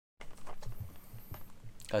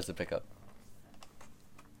How's the pickup?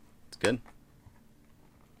 It's good.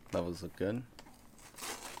 Levels look good.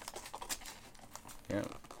 Yeah,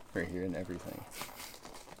 we're hearing everything.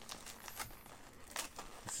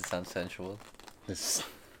 Does it sound sensual? This,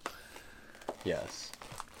 yes,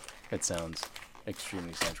 it sounds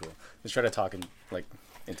extremely sensual. Let's try to talk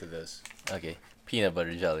into this. Okay. Peanut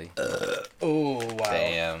butter jelly. Oh wow!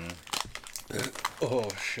 Damn. Oh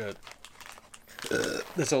shit!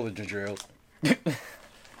 That's all the ginger ale.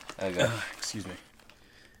 Okay. Excuse me.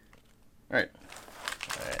 All right.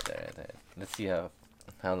 Alright. Let's see how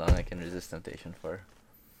long I can resist temptation for.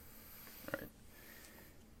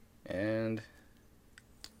 And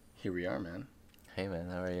here we are, man. Hey man,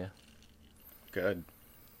 how are you? Good.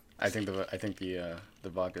 I think the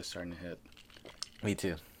vodka's starting to hit. Me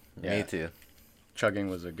too. Yeah. Me too. Chugging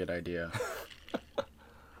was a good idea.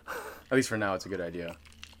 At least for now, it's a good idea.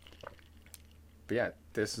 But yeah,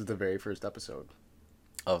 this is the very first episode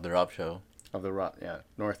Of the Rob Show. of the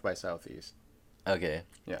North by Southeast. Okay.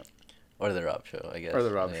 Yeah. Or the Rob Show, I guess. Or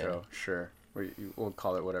the Rob Yeah. Show, sure. We'll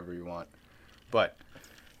call it whatever you want. But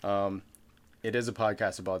it is a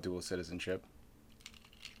podcast about dual citizenship.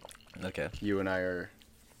 Okay. You and I are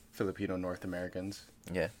Filipino North Americans.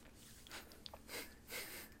 Yeah.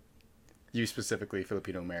 You specifically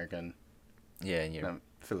Filipino American. Yeah, and you. And I'm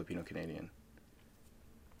Filipino Canadian.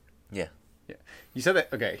 Yeah. Yeah. You said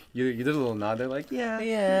that. Okay. You did a little nod there, like yeah.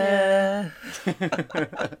 Yeah.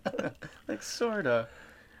 Like sorta.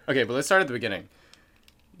 Okay, but let's start at the beginning.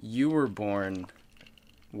 You were born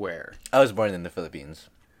where? I was born in the Philippines.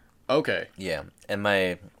 Okay. Yeah, and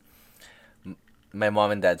my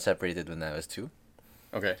mom and dad separated when I was 2,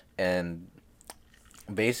 Okay. and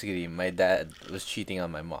basically my dad was cheating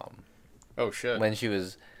on my mom Oh shit. when she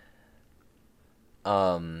was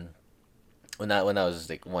when I was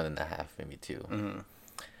like 1.5, maybe 2, Mm-hmm.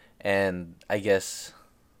 and I guess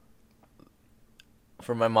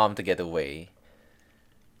for my mom to get away,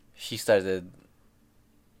 she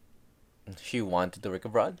wanted to work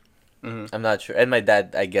abroad. Mm-hmm. I'm not sure. And my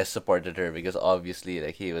dad, I guess, supported her because obviously,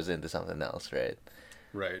 like, he was into something else, right?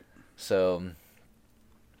 Right. So,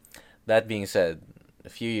 that being said, a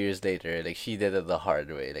few years later, like, she did it the hard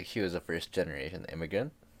way. Like, she was a first-generation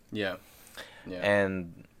immigrant. Yeah. Yeah.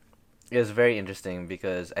 And it was very interesting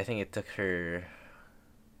because I think it took her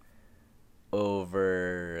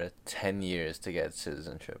over 10 years to get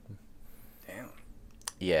citizenship. Damn.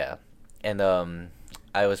 Yeah. And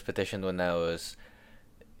I was petitioned when I was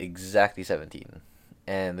exactly 17.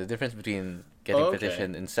 And the difference between getting Okay.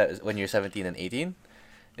 petitioned when you're 17 and 18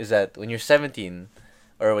 is that when you're 17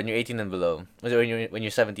 or when you're 18 and below, when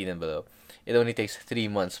you're 17 and below, it only takes 3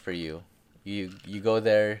 months for you. You go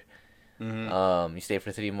there, Mm-hmm. you stay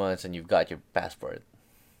for 3 months and you've got your passport.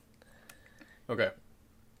 Okay.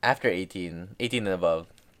 After 18 and above,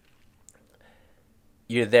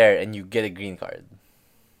 you're there and you get a green card.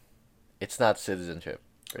 It's not citizenship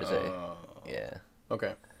per se. Yeah.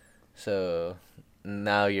 Okay. So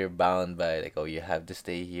now you're bound by like, oh, you have to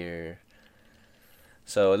stay here.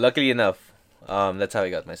 So luckily enough, that's how I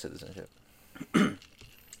got my citizenship. When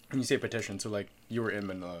you say petition, so like you were in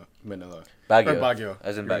Manila. Baguio. Or Baguio.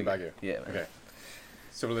 As in You were Baguio. Yeah. Man. Okay.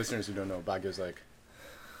 So for listeners who don't know, Baguio's like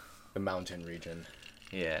the mountain region.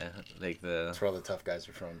 Yeah, like That's where all the tough guys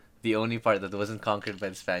are from. the only part that wasn't conquered by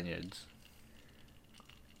the Spaniards.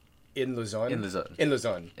 In Luzon? In Luzon. In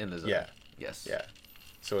Luzon. In Luzon. Yeah. Yes. Yeah.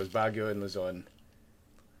 So it's Baguio and Luzon.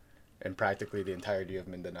 And practically the entirety of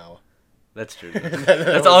Mindanao. That's true. That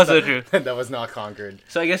That's was also not- true. That was not conquered.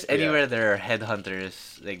 So I guess Yeah. anywhere there are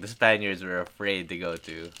headhunters, like the Spaniards were afraid to go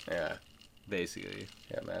to, Yeah. basically.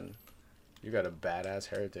 Yeah, man. You got a badass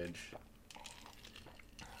heritage.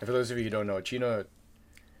 And for those of you who don't know, Chino's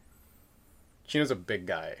a big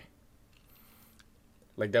guy.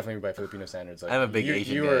 Like definitely by Filipino standards. Like I'm a big you,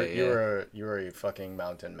 Asian you were, guy, You were a fucking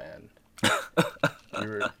mountain man. You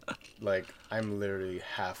were like I'm literally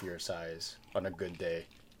half your size on a good day.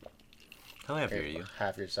 How heavy are you?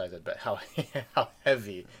 Half your size at best. How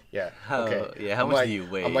heavy? Yeah. How- okay. yeah, how much do you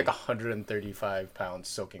weigh? I'm like 135 pounds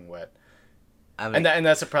soaking wet. I'm And like,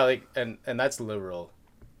 that's probably and that's literal.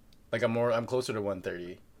 Like I'm closer to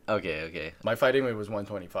 130. okay. My fighting weight was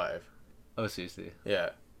 125. Oh, seriously? Yeah.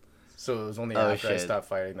 So it was only Oh, after I shit. stopped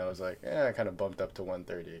fighting that I was like, I kind of bumped up to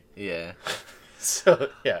 130. Yeah. So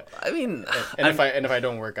yeah. I mean, And I'm, if I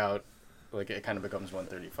don't work out, like it kind of becomes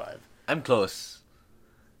 135. I'm close.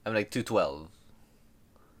 I'm like 212.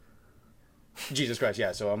 Jesus Christ,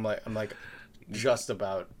 yeah. So I'm like just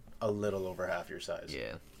about a little over half your size.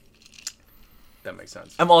 Yeah. That makes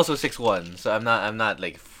sense. I'm also 6'1", so I'm not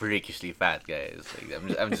like freakishly fat, guys.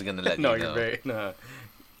 Like I'm just gonna let No, you know. you're very no.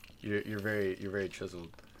 You're very chiseled.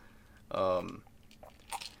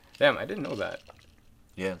 Damn, I didn't know that.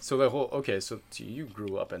 Yeah. So the whole so you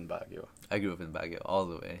grew up in Baguio. I grew up in Baguio all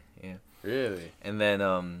the way. Yeah. Really? And then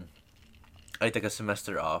I took a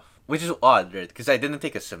semester off, which is odd, right? Because I didn't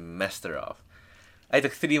take a semester off. I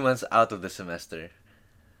took 3 months out of the semester,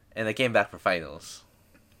 and I came back for finals.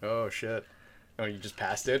 Oh shit! Oh, you just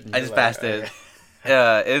passed it. I just passed it.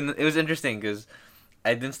 Yeah, and it was interesting because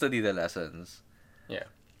I didn't study the lessons. Yeah.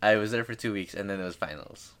 I was there for 2 weeks, and then it was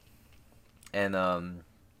finals, and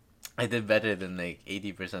I did better than like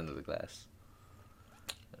 80% of the class.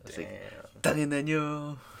 I was like, "Tangin na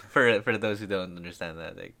nyo." For those who don't understand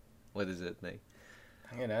that, like, what is it like?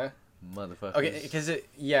 Tangina. Motherfucker. Okay, because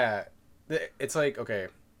it's like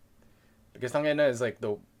because tangina is like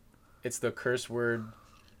it's the curse word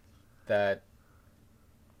that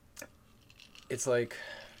it's like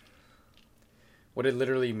what it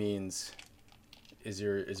literally means is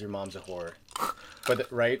your mom's a whore,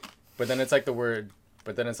 right? But then it's like the word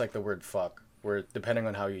fuck, where depending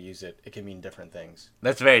on how you use it, it can mean different things.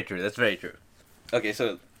 That's very true. That's very true. Okay,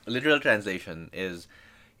 so literal translation is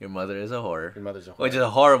your mother is a whore. Your mother's a whore. Which is a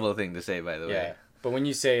horrible thing to say, by the way. Yeah, but when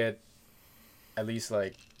you say it, at least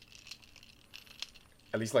like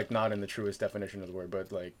not in the truest definition of the word,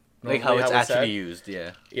 but like how it's actually said, used,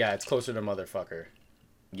 yeah. Yeah, it's closer to motherfucker.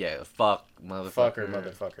 Yeah, fuck, motherfucker. Fuck or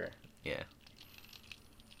motherfucker. Yeah.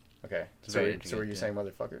 Okay. Very So were you saying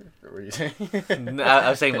motherfucker? Or were you saying... No, I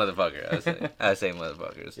was saying motherfucker. I was saying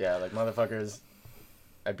motherfuckers. Yeah, like motherfuckers,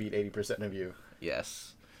 I beat 80% of you.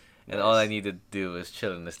 Yes. And Nice. all I needed to do was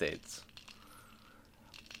chill in the States.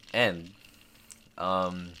 And,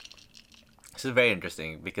 this is very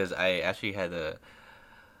interesting because I actually had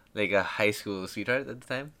a high school sweetheart at the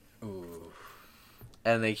time. Ooh.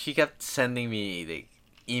 And like she kept sending me like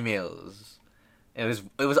emails. It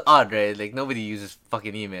was odd, right? Like nobody uses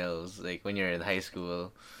fucking emails like when you're in high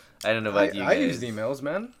school. I don't know about you guys. I used emails,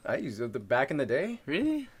 man. I used it back in the day.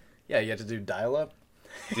 Really? Yeah, you had to do dial-up.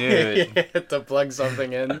 Dude. You had to plug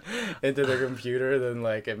something in into the computer, then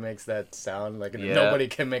like it makes that sound like Yeah. nobody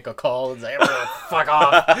can make a call. It's like, oh, fuck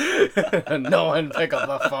off. No one pick up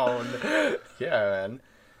the phone. Yeah, man.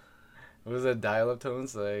 What was the dial-up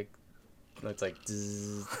tones like? It's like.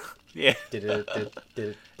 Zzz, Yeah. and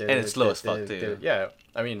it's slow as fuck, too. Yeah,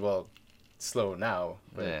 I mean, well, slow now,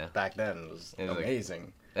 but Yeah. back then it was It was like-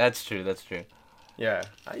 amazing. That's true. That's true. Yeah,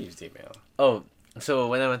 I used email. Oh, so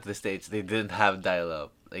when I went to the States, they didn't have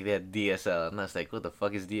dial-up. Like they had DSL, and I was like, "What the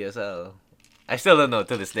fuck is DSL?" I still don't know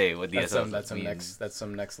to this day what DSL means. That's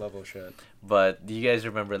some next level shit. But do you guys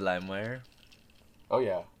remember LimeWire? Oh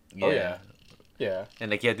yeah. Oh yeah. Yeah. And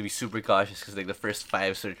like you had to be super cautious because like the first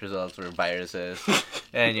 5 search results were viruses,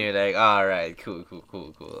 and you're like, all right, cool.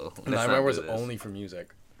 Let's not LimeWire do was this." only for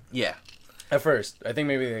music. Yeah, At first, I think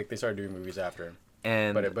maybe like, they started doing movies after,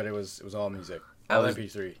 and but it was all music. I All was-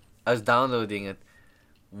 MP3. I was downloading it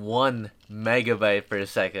 1 megabyte per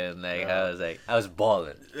second. Like I was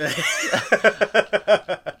balling.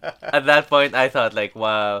 At that point, I thought like,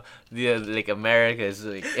 wow, like America is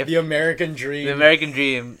like The American dream. the American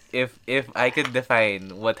dream. If I could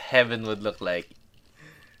define what heaven would look like,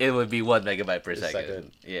 it would be 1 megabyte per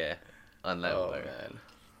second. Yeah, on Oh LimeWire. man.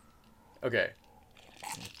 Okay.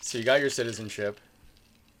 So you got your citizenship.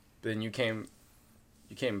 Then you came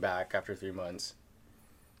back after 3 months,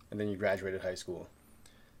 and then you graduated high school.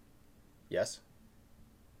 Yes.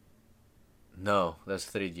 No, that's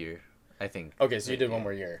 3rd year, I think. Okay, so you did Yeah. one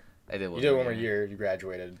more year. I did one. You did one more year. You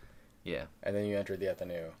graduated, Yeah, and then you entered the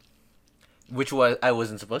Ateneo. which was I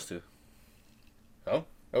wasn't supposed to. Oh.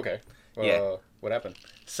 Okay. Well, Yeah. What happened,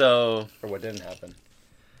 So or what didn't happen?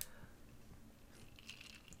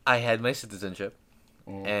 I had my citizenship.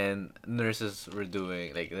 Mm. And nurses were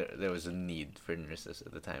doing like there was a need for nurses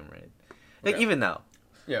at the time, right? Like Okay. even now,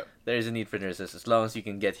 Yeah. there is a need for nurses as long as you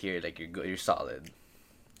can get here. Like you're solid.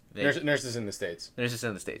 Like, Nurses in the States. nurses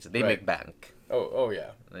in the States, they Right. make bank. Oh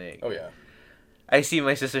yeah. Like Oh yeah. I see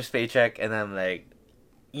my sister's paycheck and I'm like,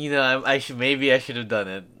 I should have done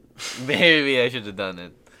it. Maybe I should have done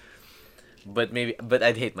it. But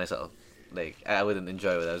I'd hate myself. Like I wouldn't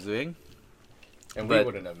enjoy what I was doing, And But- we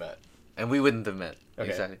wouldn't have met. and we wouldn't have met. Okay.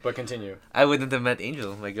 Exactly. But continue. I wouldn't have met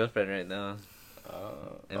Angel, my girlfriend, right now.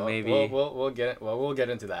 And maybe- we'll get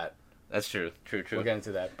into that. That's true. True. We'll get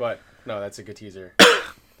into that. But no, that's a good teaser.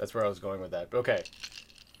 That's where I was going with that. But okay.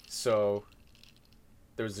 So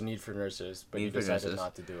there was a need for nurses, but you Need for decided nurses.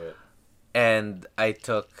 not to do it. And I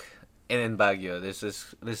took in Baguio. There's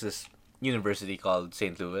this university called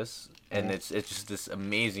St. Louis, and Mhm. it's just this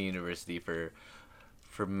amazing university for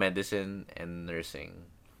medicine and nursing,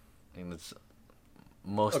 and it's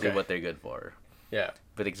mostly Okay. what they're good for. Yeah.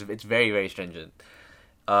 but it's very very stringent.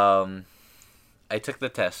 Um, I took the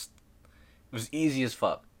test. It was easy as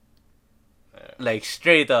fuck. Yeah. Like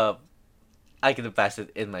straight up, I could have passed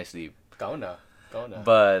it in my sleep. Go na.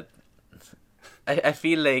 But I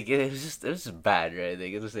feel like it was just bad, right?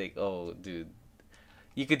 Like it was like, oh, dude,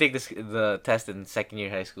 you could take the test in second year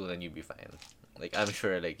high school and you'd be fine. Like I'm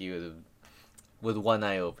sure, like you would have, with one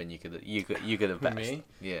eye open, you could have passed. Me?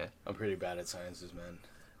 Yeah. I'm pretty bad at sciences, man.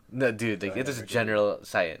 No, dude, like No, I it was never did. general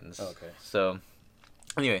science. Oh, okay. So,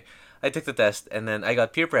 anyway, I took the test and then I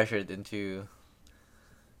got peer pressured into,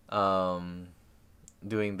 um,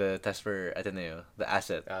 doing the test for Ateneo, the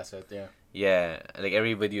asset. Asset, yeah. Yeah, like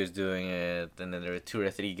everybody was doing it, and then there were 2 or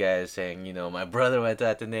 3 guys saying, my brother went to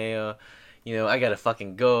Ateneo, I gotta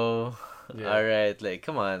fucking go. Yeah. All right, like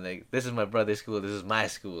come on, like this is my brother's school, this is my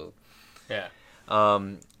school. Yeah.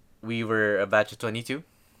 We were a batch of 22.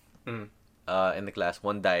 Mm. In the class,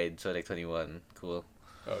 one died, so like 21. Cool.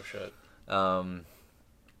 Oh shit.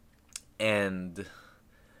 And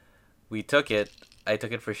we took it. I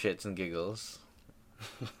took it for shits and giggles,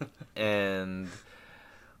 and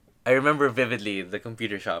I remember vividly the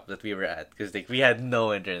computer shop that we were at because like we had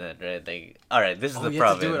no internet, right? Like, all right, this is the you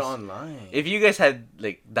province. have to do it online. If you guys had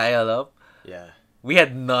like dial up, Yeah. we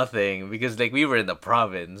had nothing because like we were in the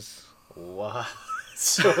province. What?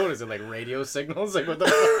 So what is it, like radio signals? Like what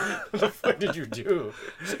the fuck did you do?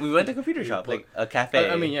 So we went to a computer shop, like a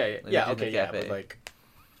cafe. I mean, yeah, Like, yeah, legit okay, a yeah, cafe. but like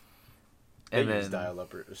And they used then- dial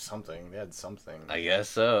up or something. They had something. I guess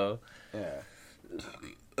so. Yeah.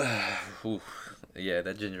 Oof. Yeah,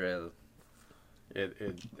 that ginger ale It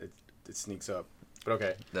sneaks up. But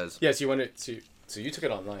okay. does. Yes, you went to so you took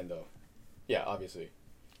it online though. Yeah, obviously.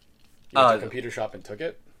 You went to a computer shop and took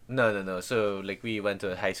it? No. So like we went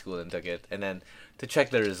to a high school and took it, and then to check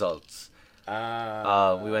the results,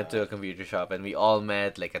 we went to a computer shop and we all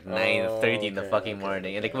met like at 9:30 in the okay, fucking okay,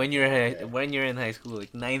 morning. And like okay, when you're okay. when you're in high school,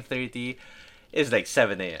 like 9:30 is like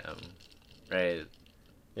 7 a.m. Right?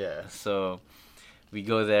 Yeah. So we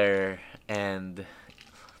go there and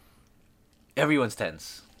everyone's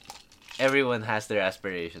tense. Everyone has their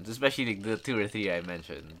aspirations, especially like the 2 or 3 I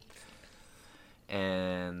mentioned.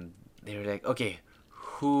 And they were like, okay,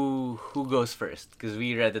 who goes first? Because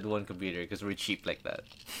we rented one computer because we're cheap like that.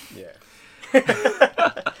 Yeah.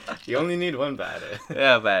 You only need one battery.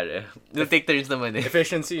 Yeah, pare. We'll take turns naman eh.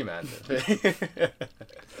 Efficiency, man.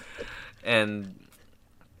 And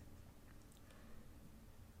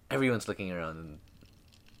everyone's looking around and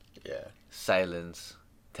Yeah. silence,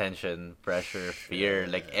 tension, pressure, fear,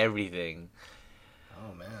 like everything.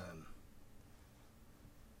 Oh man.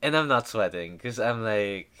 And I'm not sweating because I'm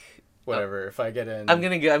like, Whatever. If I get in. I'm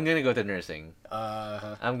gonna go to nursing.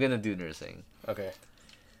 Uh. I'm gonna do nursing. Okay.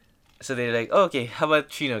 So they're like, oh, okay, how about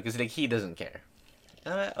Chino? Because like he doesn't care.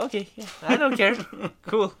 Okay, yeah, I don't care.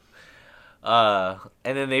 Cool. And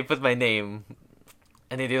then they put my name,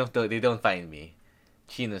 and they don't find me,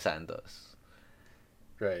 Chino Santos.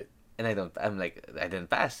 Right. And I'm like, I didn't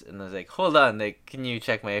pass. And I was like, hold on, like, can you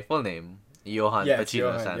check my full name? Johan Yeah. It's Pacino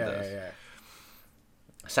Johan. Santos. Yeah.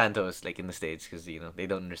 Santos, like in the States, because they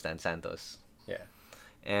don't understand Santos. Yeah.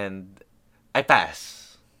 And I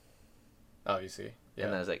pass. Obviously. Yeah.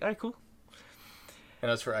 And I was like, alright, cool. And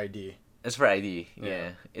that's for ID. It's for ID,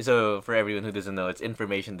 yeah. So for everyone who doesn't know, it's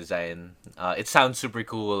information design. It sounds super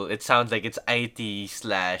cool. It sounds like it's IT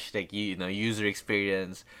 / like user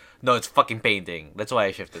experience. No, it's fucking painting. That's why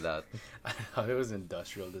I shifted out. I thought it was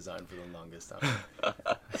industrial design for the longest time.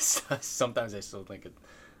 Sometimes I still think it.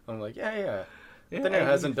 I'm like, yeah. Then it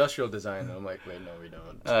has industrial design. And I'm like, wait, no, we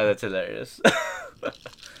don't. That's hilarious.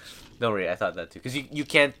 Don't worry, I thought that too. Because you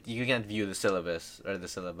can't view the syllabus or the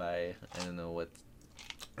syllabi. I don't know what.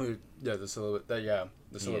 Yeah, the syllabus.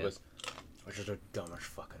 The syllabus, which is the dumbest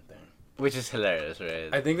fucking thing. Which is hilarious, right?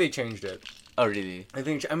 I think they changed it. Oh really?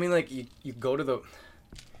 I mean, like you go to the.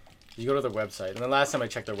 You go to their website, and the last time I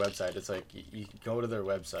checked their website, it's like you go to their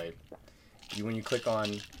website. When you click on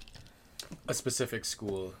a specific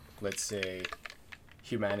school, let's say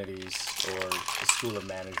humanities or the School of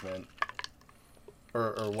Management,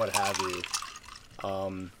 or what have you,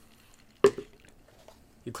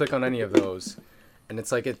 you click on any of those, and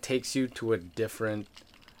it's like it takes you to a different,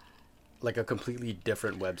 like a completely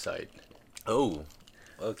different website. Oh,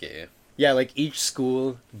 okay. Yeah, like each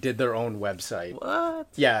school did their own website. What?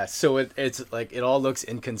 Yeah, so it's like it all looks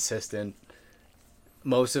inconsistent.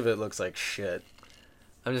 Most of it looks like shit.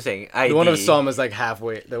 I'm just saying. The one of SOM is like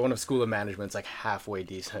halfway. The one of School of Management's like halfway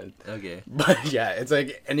decent. Okay. But yeah, it's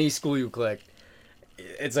like any school you click,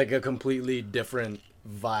 it's like a completely different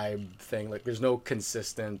vibe thing. Like there's no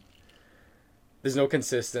consistent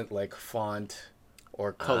like font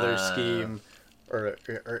or color scheme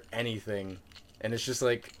or anything, and it's just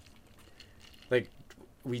like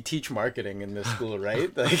we teach marketing in this school,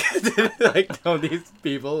 right? Like don't these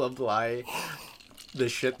people apply the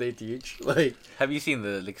shit they teach? Like, have you seen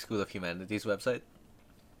the like School of Humanities website?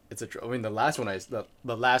 it's I mean, the last one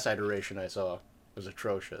the last iteration I saw was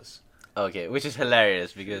atrocious. Okay, which is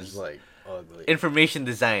hilarious It because was like ugly. information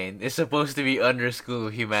design is supposed to be under School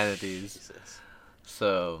of Humanities. Jesus.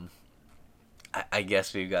 So, I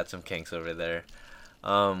guess we've got some kinks over there.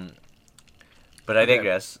 But I Okay.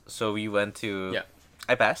 digress. So we went to. Yeah.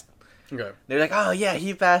 I passed. Okay. They're like, oh yeah,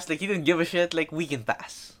 he passed. Like he didn't give a shit. Like we can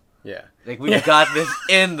pass. Yeah. Like we got this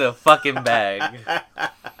in the fucking bag.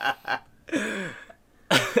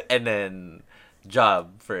 And then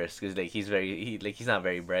job first, cause like he's not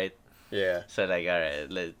very bright. Yeah. So like, all right,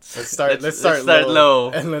 let's Let's start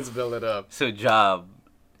low. and let's build it up. So job,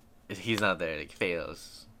 he's not there. Like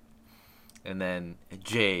fails, and then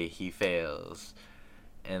Jay he fails,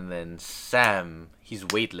 and then Sam he's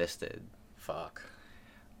waitlisted. Fuck.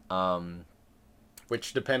 Um,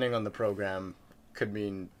 Which, depending on the program, could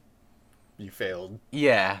mean you failed.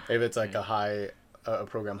 yeah, If it's like a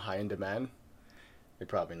program high in demand, you're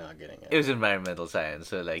probably not getting it. it was environmental science,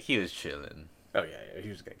 so like he was chilling. Oh yeah, he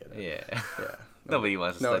was gonna get it. Yeah, Yeah. nobody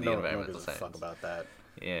wants to study no environmental gives a science. fuck about that.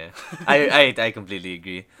 Yeah, I completely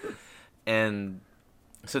agree. And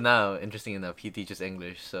so now, interesting enough, he teaches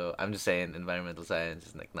English. So I'm just saying, environmental science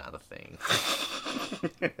is like not a thing.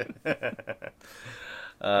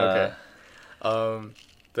 Okay.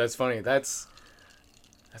 That's funny. That's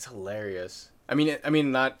hilarious. I mean,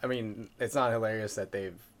 it's not hilarious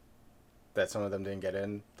that some of them didn't get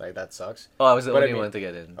in. Like, that sucks. Oh, I was the But I only mean- one to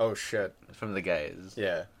get in Oh shit. from the guys.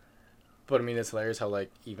 Yeah. But I mean, it's hilarious how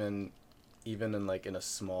like even in like in a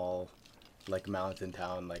small like mountain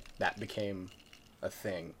town, like that became a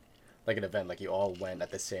thing, like an event. Like you all went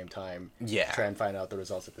at the same time. Yeah. Try and find out the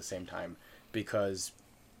results at the same time, because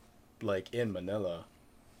like in Manila,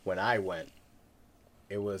 when I went,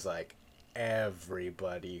 it was like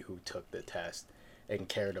everybody who took the test and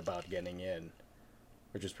cared about getting in,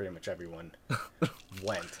 which is pretty much everyone,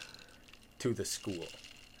 went to the school.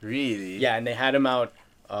 Really? Yeah, and they had him out.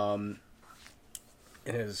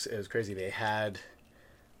 And it was crazy. They had,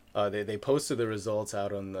 they posted the results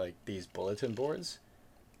out on like these bulletin boards,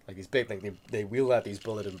 like these big, like they wheeled out these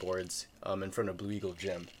bulletin boards in front of Blue Eagle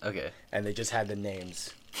Gym, Okay. and they just had the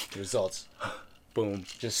names, the results, boom,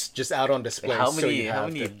 just out on display. How so you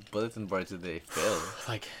many have to- bulletin boards did they fill?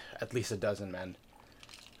 like at least a dozen, man,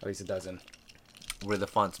 at least a dozen. Were the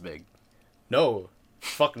fonts big? No,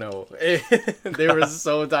 fuck no. They were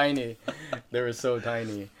so tiny. They were so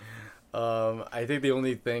tiny. I think the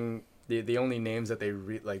only thing, the only names that they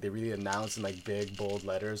really announced in like big bold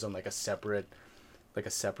letters on like a separate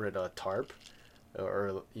tarp,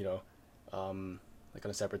 or you know, like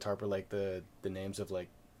on a separate tarp, or like the names of like,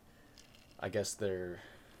 I guess I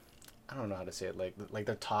don't know how to say it, like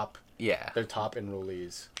their top Yeah.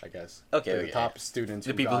 enrollees, I guess. Okay, The okay. top students.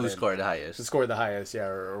 The who people got who in. scored the highest. To score the highest, yeah,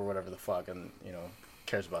 or whatever the fuck, and you know,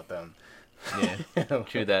 cares about them. Yeah.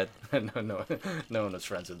 True that. no one was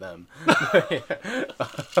friends with them.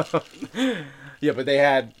 Yeah, but they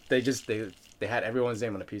had everyone's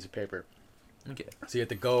name on a piece of paper. Okay. So you had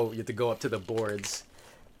to go up to the boards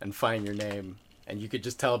and find your name, and you could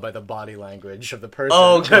just tell by the body language of the person.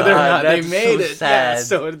 Oh, whether or God, not they that's made so it. sad. Yeah,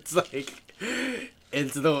 so it's like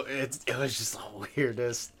it was just the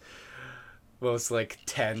weirdest, most like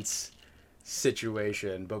tense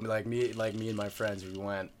situation. But like me and my friends, we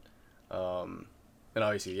went, and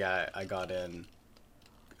obviously, yeah, I got in.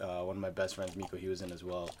 One of my best friends, Miko, he was in as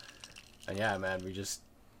well. And yeah, man, we just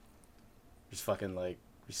fucking like,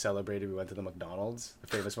 we celebrated. We went to the McDonald's, the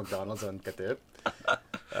famous McDonald's on Katip.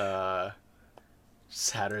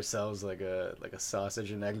 Just had ourselves like a sausage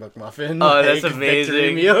and egg McMuffin. Oh, that's like, victory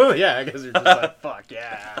amazing. meal. Yeah, because we're just like, fuck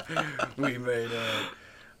yeah, we made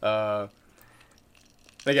it.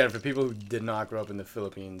 Again, for people who did not grow up in the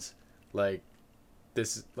Philippines, like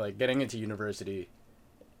this, like getting into university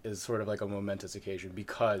is sort of like a momentous occasion,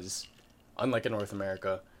 because unlike in North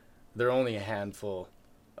America, there are only a handful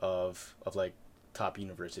of like top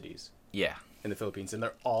universities Yeah. in the Philippines, and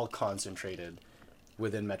they're all concentrated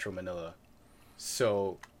within Metro Manila.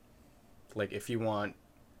 So like if you want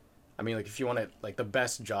it, like the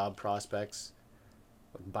best job prospects,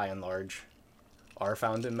 like, by and large, are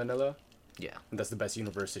found in Manila. Yeah. And that's the best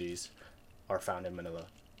universities are found in Manila.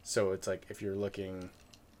 So it's like if you're really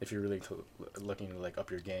looking to like up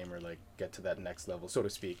your game, or like get to that next level, so to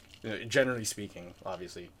speak, generally speaking,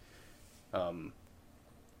 obviously,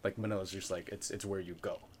 like Manila's just like it's where you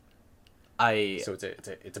go. I So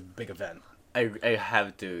it's a big event. I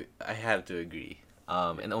have to agree.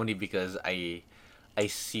 And only because I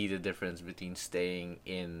see the difference between staying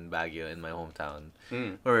in Baguio in my hometown,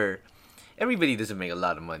 where everybody doesn't make a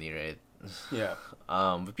lot of money, right? Yeah.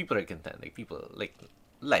 But people are content. Like people like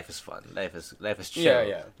life is fun. Life is chill. Yeah,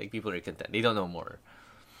 yeah. Like people are content. They don't know more.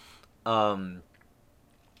 Um,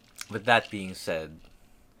 but that being said,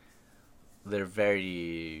 they're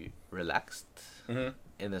very relaxed Mm-hmm.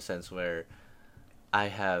 in a sense where I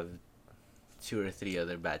have two or three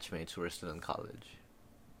other batchmates who are still in college,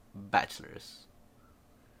 bachelors.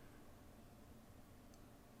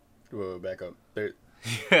 Whoa, back up. There,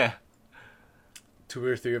 Yeah. 2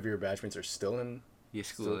 or 3 of your batchmates are still in Yeah,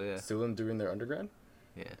 school. Yeah. still in doing their undergrad.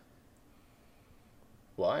 Yeah.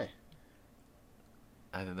 Why?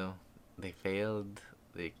 I don't know. They failed.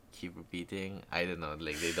 They keep repeating. I don't know.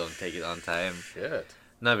 Like they don't take it on time. Shit.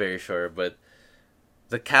 Not very sure, but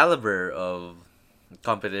the caliber of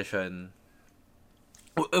competition,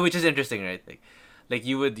 which is interesting, right? Like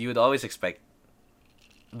you would always expect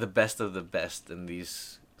the best of the best in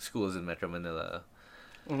these schools in Metro Manila.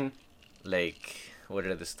 Mm-hmm. Like what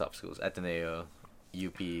are the top schools? Ateneo,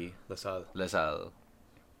 UP, LaSalle. LaSalle.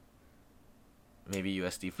 Maybe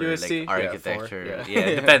UST for UST? like Yeah, architecture. 4, Yeah,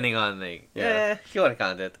 yeah. depending on like Yeah. if you want to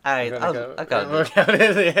count it. Alright, I'll count We'll it. count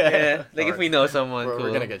it. Yeah. Yeah, like if we know someone, We're, cool.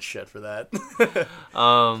 we're gonna get shit for that.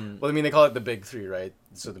 Um, Well, I mean, they call it the big three, right?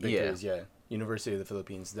 So the big Yeah. three is University of the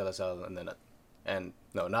Philippines, De La Salle, and then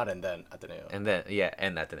Ateneo. and then yeah,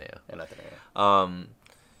 and Ateneo. And Ateneo.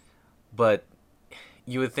 But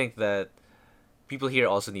you would think that people here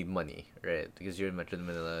also need money, right? Because you're in Metro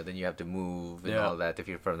Manila, then you have to move and Yeah. all that if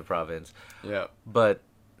you're from the province. Yeah. But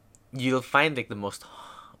you'll find like the most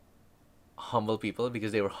humble people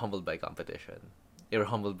because they were humbled by competition. They were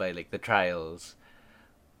humbled by like the trials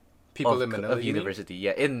People of, in Manila, of you mean? university.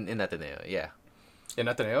 Yeah, in Ateneo. Yeah, In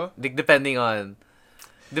Ateneo? like depending on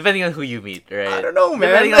who you meet, right? I don't know, man.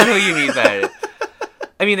 Depending on who you meet, man.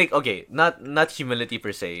 I mean, like okay, not humility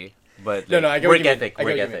per se, but No, like, no, I get work what you mean. ethic. I get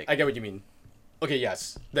Work what you mean. ethic. I get what you mean. Okay,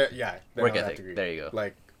 yes. Then Work I have ethic. to agree. There you go.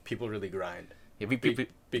 Like, people really grind. Yeah, Be-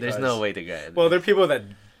 there's no because- way to grind. Well, there are people that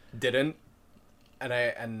didn't,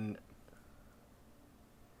 and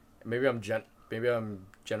maybe I'm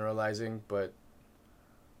generalizing, but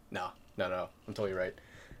no, I'm totally right.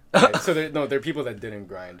 Right, so there are people that didn't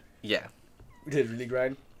grind. yeah, Did really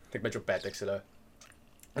grind. Like medyo petek sila.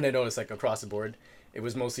 And I noticed like across the board, it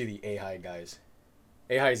was mostly the A-high guys.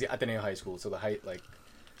 A-high is the Ateneo High School, so the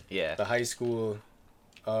yeah. high school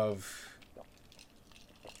of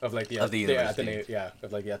like the Of the university. Ateneo, yeah,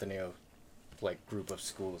 of like the Ateneo like group of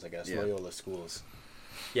schools, I guess, Yeah. Loyola schools.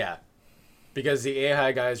 Yeah, because the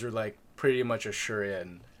A-high guys were like pretty much a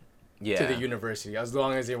sure-in Yeah. to the university as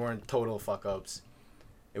long as they weren't total fuck ups.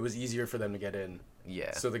 It was easier for them to get in.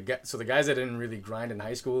 Yeah. So the guys that didn't really grind in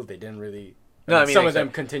high school, they didn't really. No, I mean, some like, of them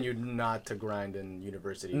continued not to grind in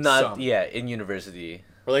university. Not Some. yeah, in university.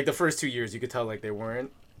 Or like the first 2 years, you could tell like they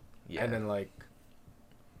weren't, Yeah. and then like.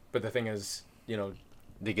 But the thing is, you know,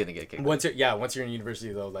 they're gonna get kicked. once you're in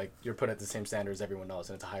university though, like you're put at the same standard as everyone else,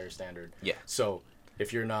 and it's a higher standard. Yeah. So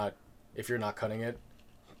if you're not cutting it,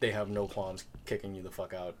 they have no qualms kicking you the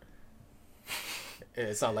fuck out.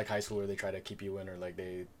 It's not like high school where they try to keep you in or like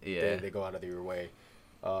they go out of your way.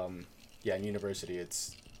 Yeah, in university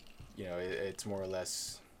it's, you know, it's more or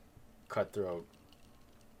less cutthroat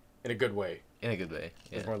in a good way. In a good way.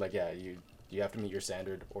 Yeah. It's more like you have to meet your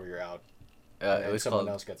standard or you're out. It And was someone called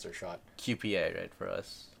else gets their shot. QPI, right, for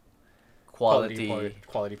us. Quality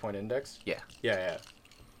Quality. point index. Yeah. Yeah.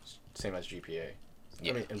 Same as GPA.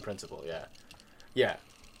 Yeah. I mean, in principle, yeah. Yeah.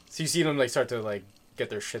 So you see them like start to like get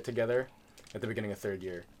their shit together at the beginning of third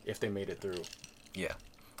year if they made it through. Yeah.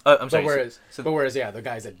 I'm sorry. But whereas, yeah, the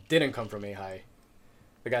guys that didn't come from A-high,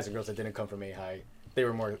 the guys and girls that didn't come from A-high, they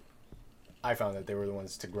were more. I found that they were the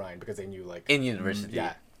ones to grind because they knew like in university.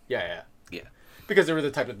 Yeah. Yeah. Because they were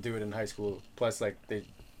the type to do it in high school. Plus, like they,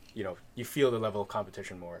 you know, you feel the level of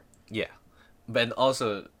competition more. Yeah. But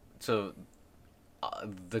also, so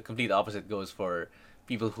the complete opposite goes for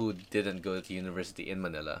people who didn't go to university in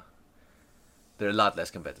Manila. They're a lot less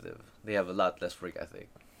competitive. They have a lot less work ethic.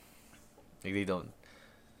 Like they don't.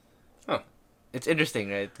 Huh. It's interesting,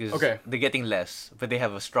 right? Because Okay. they're getting less, but they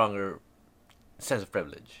have a stronger sense of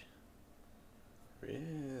privilege.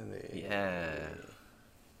 Really? Yeah.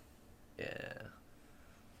 Yeah.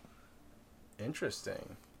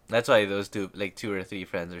 Interesting. That's why those two or three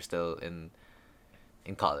friends are still in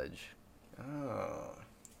college. Oh.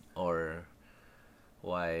 Or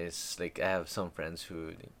why it's like I have some friends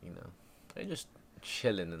who, you know, they're just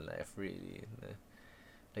chilling in life, really.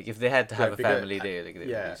 Like if they had to have a because- family, they would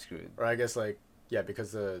be screwed. Or I guess like, yeah,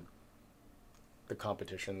 because the the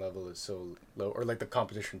competition level is so low, or like the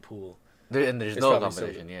competition pool. There's no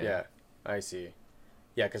competition. So, yeah, I see.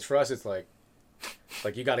 Yeah, because for us it's like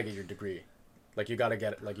you gotta get your degree, you gotta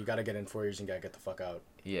get in 4 years and you gotta get the fuck out.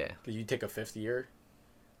 Yeah. You take a fifth year.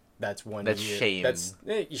 That's 1 That's year. shame. Yeah.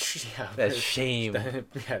 That's shame.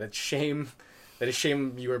 That's shame. That is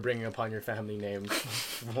shame you are bringing upon your family name.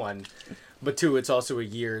 1, but 2, it's also a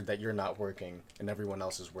year that you're not working and everyone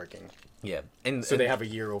else is working. Yeah, so they have a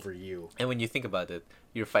year over you. And when you think about it,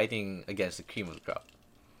 you're fighting against the cream of the crop.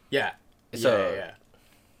 Yeah. So, yeah.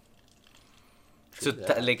 So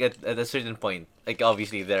like at a certain point, like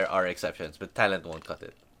obviously there are exceptions, but talent won't cut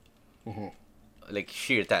it. Mm-hmm. Like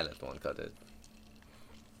sheer talent won't cut it.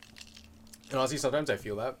 And honestly, sometimes I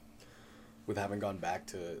feel that with having gone back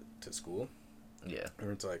to school. Yeah.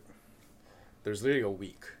 Where it's like, there's literally a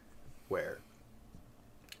week where,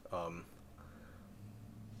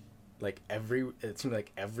 it seemed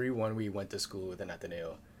like everyone we went to school with in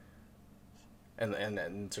Ateneo,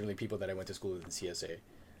 and certainly people that I went to school with in CSA,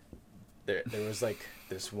 there was like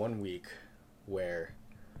this 1 week where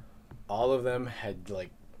all of them had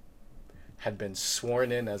been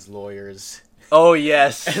sworn in as lawyers. Oh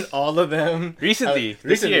yes. And all of them recently,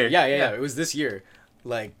 this year. Yeah. It was this year.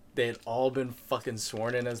 Like they had all been fucking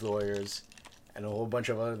sworn in as lawyers, and a whole bunch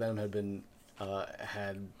of other them had been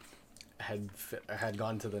had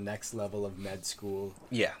gone to the next level of med school.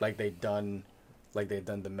 Yeah. Like they'd done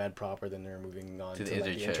the med proper, then they were moving on to the like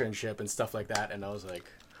the internship. internship and stuff like that. And I was like,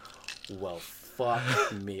 well,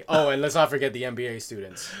 fuck me. Oh, and let's not forget the MBA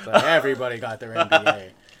students. Like everybody got their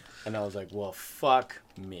MBA, and I was like, well, fuck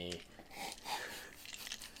me.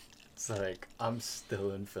 It's like I'm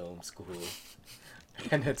still in film school.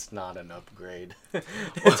 And it's not an upgrade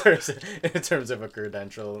in terms of a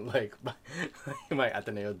credential. Like my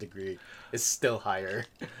Ateneo degree is still higher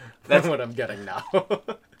than what I'm getting now.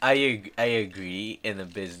 I agree in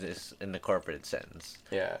the corporate sense.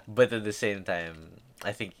 Yeah. But at the same time,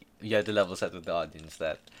 I think you have to level set with the audience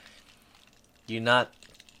that you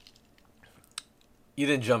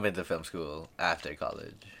didn't jump into film school after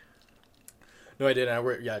college. No, I didn't. I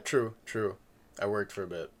worked. Yeah, true. I worked for a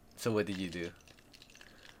bit. So what did you do?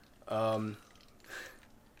 All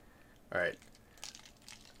right.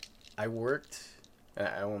 I worked, and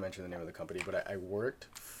I won't mention the name of the company, but I worked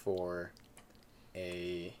for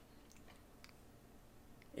a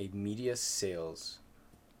media sales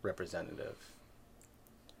representative.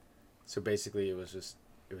 So basically it was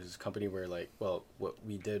this company where what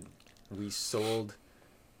we did, we sold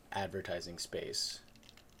advertising space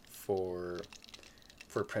for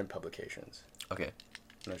print publications. Okay.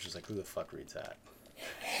 And I was just like, who the fuck reads that?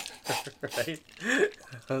 Right?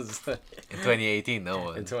 I was like, in 2018, no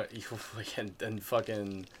one. And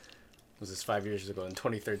fucking, was this 5 years ago? In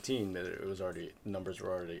 2013, it was already, numbers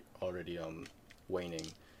were already waning,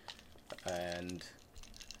 and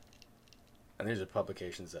these are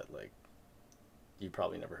publications that you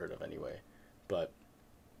probably never heard of anyway, but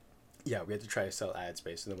yeah, we had to try to sell ad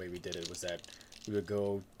space, and the way we did it was that we would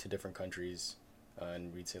go to different countries,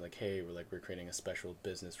 and we'd say hey, we're creating a special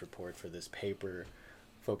business report for this paper,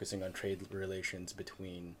 focusing on trade relations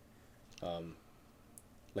between,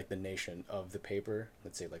 the nation of the paper,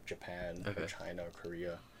 let's say Japan or China or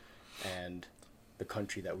Korea, and the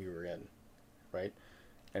country that we were in, right?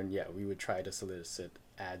 And yeah, we would try to solicit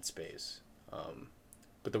ad space,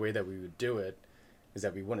 but the way that we would do it is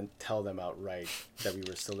that we wouldn't tell them outright that we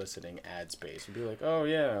were soliciting ad space. We'd be like, oh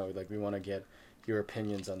yeah, we want to get your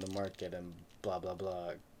opinions on the market and blah blah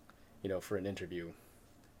blah, for an interview.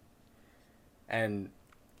 And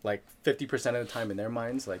 50% of the time in their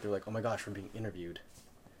minds, they're like, oh my gosh, we're being interviewed.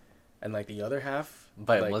 And the other half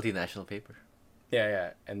by a multinational paper.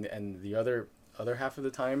 Yeah. And the other half of the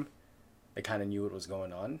time, they kind of knew what was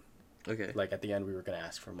going on. Okay. At the end, we were gonna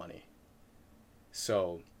ask for money.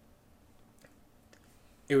 So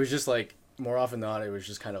it was just more often than not, it was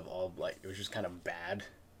just kind of all it was just kind of bad.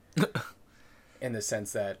 In the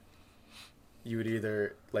sense that you would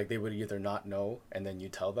either they would either not know and then you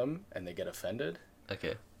tell them and they get offended.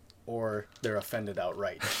 Okay. Or they're offended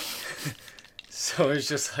outright. So it's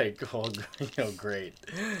just great.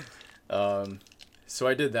 So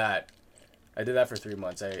I did that. I did that for 3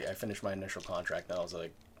 months. I finished my initial contract and I was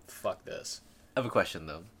like, fuck this. I have a question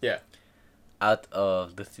though. Yeah. Out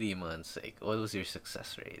of the 3 months, what was your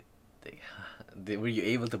success rate? Were you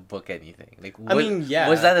able to book anything? Yeah.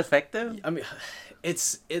 Was that effective? I mean,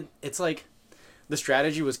 it's the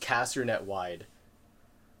strategy was cast your net wide.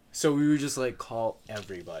 So we would just call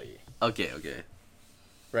everybody. Okay.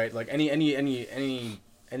 Right?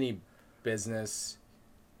 Any business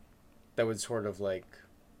that would sort of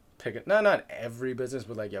pick it. Not every business,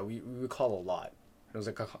 but we would call a lot. It was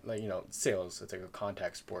like sales. It's like a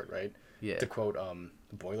contact sport, right? Yeah. To quote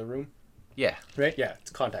the Boiler Room. Yeah. Right. Yeah,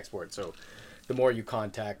 it's a contact sport. So, the more you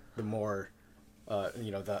contact, the more,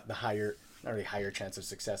 the higher, not really higher chance of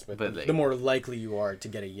success, but the more likely you are to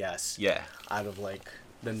get a yes. Yeah. Out of like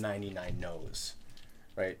the 99 no's,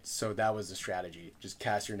 right? So that was the strategy. Just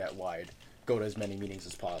cast your net wide, go to as many meetings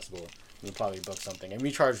as possible, and you'll probably book something. And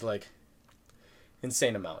we charged like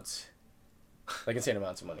insane amounts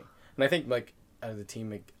of money. And I think like out of the team,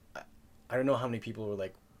 like, I don't know how many people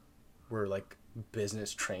were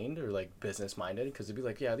business trained or like business minded, because they'd be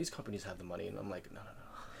like, yeah, these companies have the money, and I'm like, no.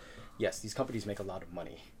 Yes, these companies make a lot of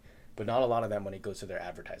money, but not a lot of that money goes to their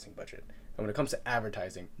advertising budget. And when it comes to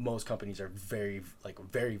advertising, most companies are very,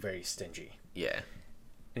 very stingy. Yeah.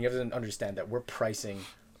 And you have to understand that we're pricing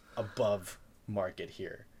above market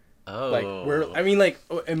here. Oh. Like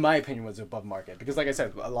in my opinion, was above market, because like I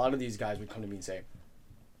said, a lot of these guys would come to me and say,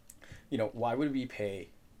 why would we pay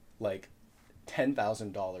like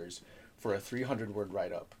 $10,000 for a 300-word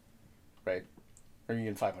write-up, right? Or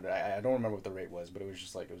even 500. I don't remember what the rate was, but it was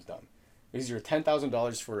just like, it was dumb. It was either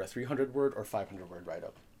 $10,000 for a 300-word or 500-word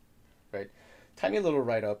write-up, right? Tiny little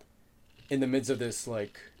write-up in the midst of this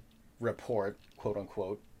like report, quote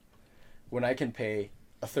unquote, when I can pay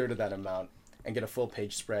a third of that amount and get a full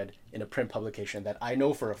page spread in a print publication that I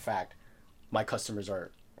know for a fact my customers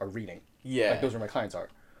are reading. Yeah. Like those are my clients are.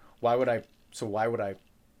 Why would I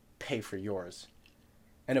pay for yours?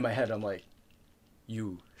 And in my head, I'm like,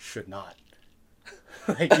 you should not.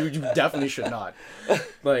 Like, you definitely should not.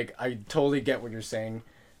 Like, I totally get what you're saying.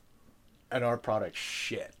 And our product,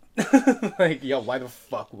 shit. Like, yo, why the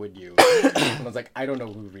fuck would you? And I was like, I don't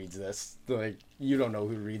know who reads this. Like, you don't know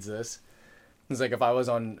who reads this. It's like, if I was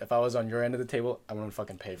on your end of the table, I wouldn't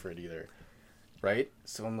fucking pay for it either. Right?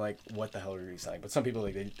 So I'm like, what the hell are you saying? But some people,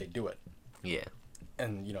 like, they do it. Yeah.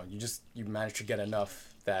 And, you manage to get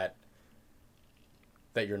enough that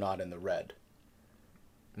you're not in the red.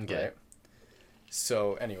 Okay. Right?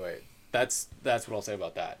 So anyway, that's what I'll say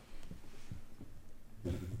about that.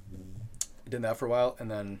 Did that for a while,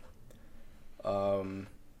 and then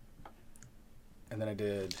I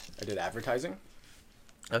did advertising.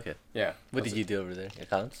 Okay. Yeah. What did you do over there?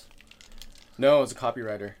 Accounts? No, I was a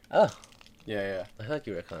copywriter. Oh. Yeah. I thought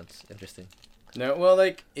you were accounts. Interesting. No, well,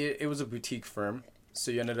 like it was a boutique firm,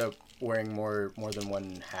 so you ended up wearing more than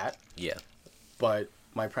one hat. Yeah. But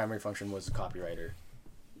my primary function was a copywriter.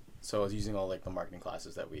 So I was using all like the marketing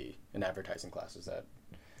classes and advertising classes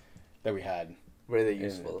that we had. Were they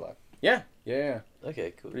useful? Yeah.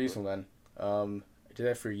 Okay, cool. Pretty useful, man. I did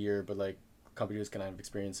that for a year, but like the company was kind of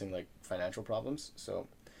experiencing like financial problems. So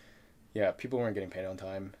yeah, people weren't getting paid on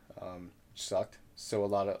time. Which sucked. So a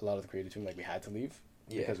lot of the creative team, like, we had to leave.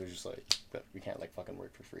 Yeah. Because it was just like, that we can't like fucking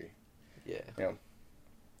work for free. Yeah.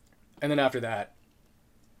 And then after that,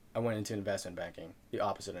 I went into investment banking, the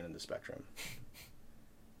opposite end of the spectrum.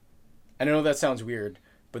 And I know that sounds weird,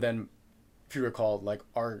 but then if you recall, like,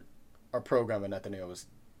 our program at Ateneo was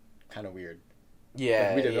kind of weird.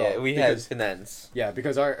 Yeah, like, we had finance. Yeah,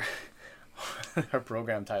 because our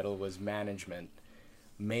program title was management,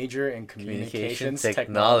 major in communications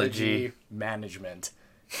technology management.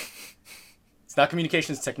 It's not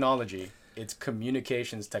communications technology, it's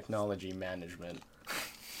communications technology management.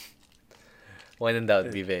 When in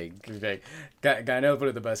doubt, be vague. Be vague. Guy know put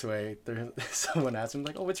it the best way. Someone asked him,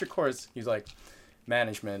 like, oh, what's your course? He's like,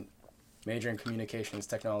 management, major in communications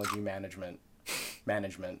technology management.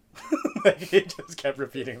 He just kept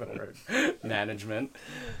repeating the word management.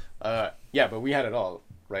 Yeah, but we had it all,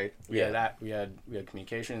 right? We had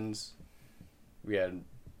communications, we had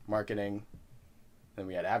marketing, then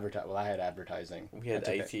we had advertising. Well, I had advertising. We had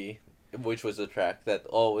IT, which was a track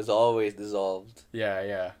that was always dissolved.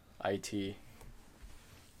 Yeah, IT.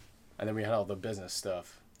 And then we had all the business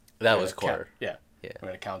stuff. That was core. Yeah. We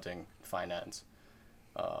had accounting, finance.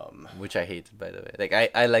 Which I hated, by the way. Like,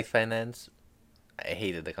 I liked finance. I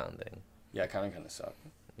hated accounting. Yeah, accounting kind of sucked.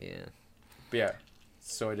 Yeah. But yeah,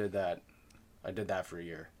 so I did that. I did that for a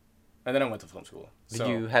year. And then I went to film school. Did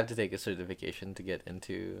you have to take a certification to get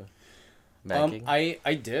into banking?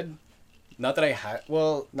 I did. Not that I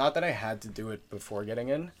had to do it before getting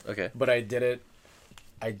in. Okay. But I did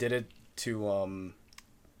it to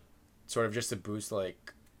sort of just to boost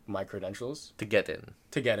like my credentials. To get in.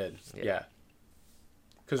 Yeah.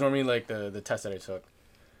 Because normally, like, the test that I took,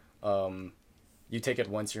 you take it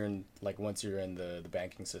once you're in the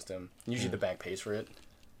banking system. Usually the bank pays for it.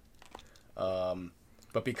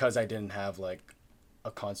 But because I didn't have like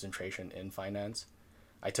a concentration in finance,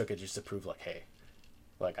 I took it just to prove, like, hey,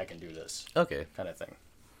 like, I can do this. Okay. Kind of thing.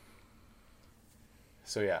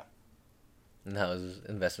 So yeah. And how was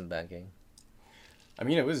investment banking? I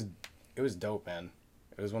mean, it was dope, man.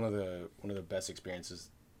 It was one of the best experiences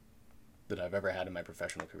that I've ever had in my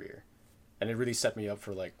professional career, and it really set me up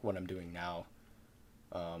for like what I'm doing now,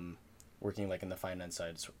 working like in the finance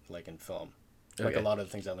side, like in film. Like a lot of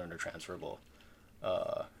the things I learned are transferable.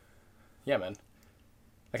 Yeah, man.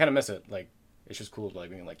 I kind of miss it. Like, it's just cool, like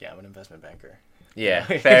being like, yeah, I'm an investment banker. Yeah,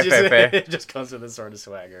 fair. It just comes with this sort of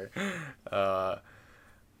swagger. But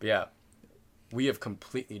yeah, we have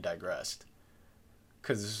completely digressed.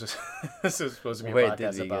 Because this is supposed to be a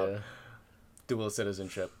podcast about dual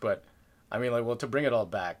citizenship. But, I mean, like, well, to bring it all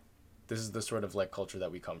back, this is the sort of, like, culture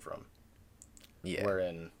that we come from. Yeah.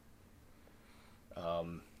 Wherein,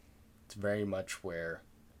 it's very much where,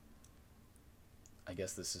 I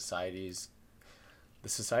guess the society's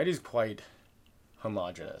quite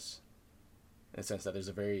homogenous. In the sense that there's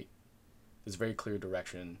a very clear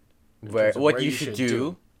direction. Where what you should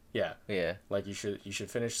do. Yeah. Yeah. Like you should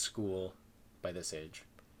finish school by this age.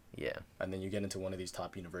 Yeah. And then you get into one of these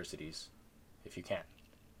top universities, if you can.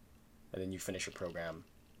 And then you finish your program.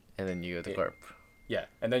 And then you go to corp. Yeah.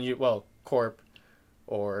 And then corp,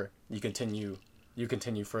 or you continue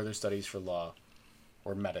further studies for law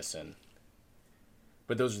or medicine.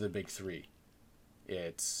 But those are the big three.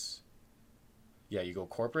 It's, yeah, you go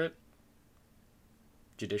corporate,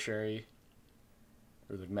 judiciary,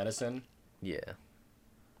 or like medicine. Yeah.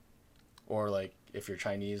 Or like if you're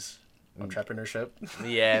Chinese, entrepreneurship.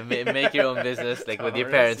 Yeah, make your own business, like with your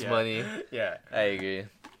parents' money. Yeah. I agree.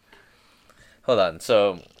 Hold on.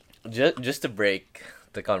 So, just to break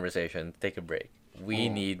the conversation, take a break. We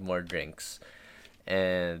need more drinks.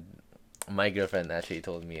 And my girlfriend actually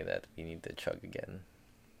told me that we need to chug again.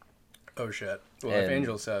 Oh, shit. Well, if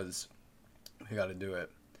Angel says we got to do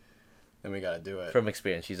it, then we got to do it. From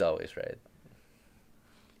experience, she's always right.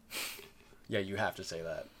 Yeah, you have to say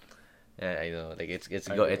that. Yeah, I know. Like it's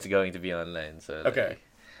going to be online. So okay.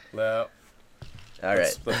 Well, all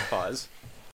right. Let's pause.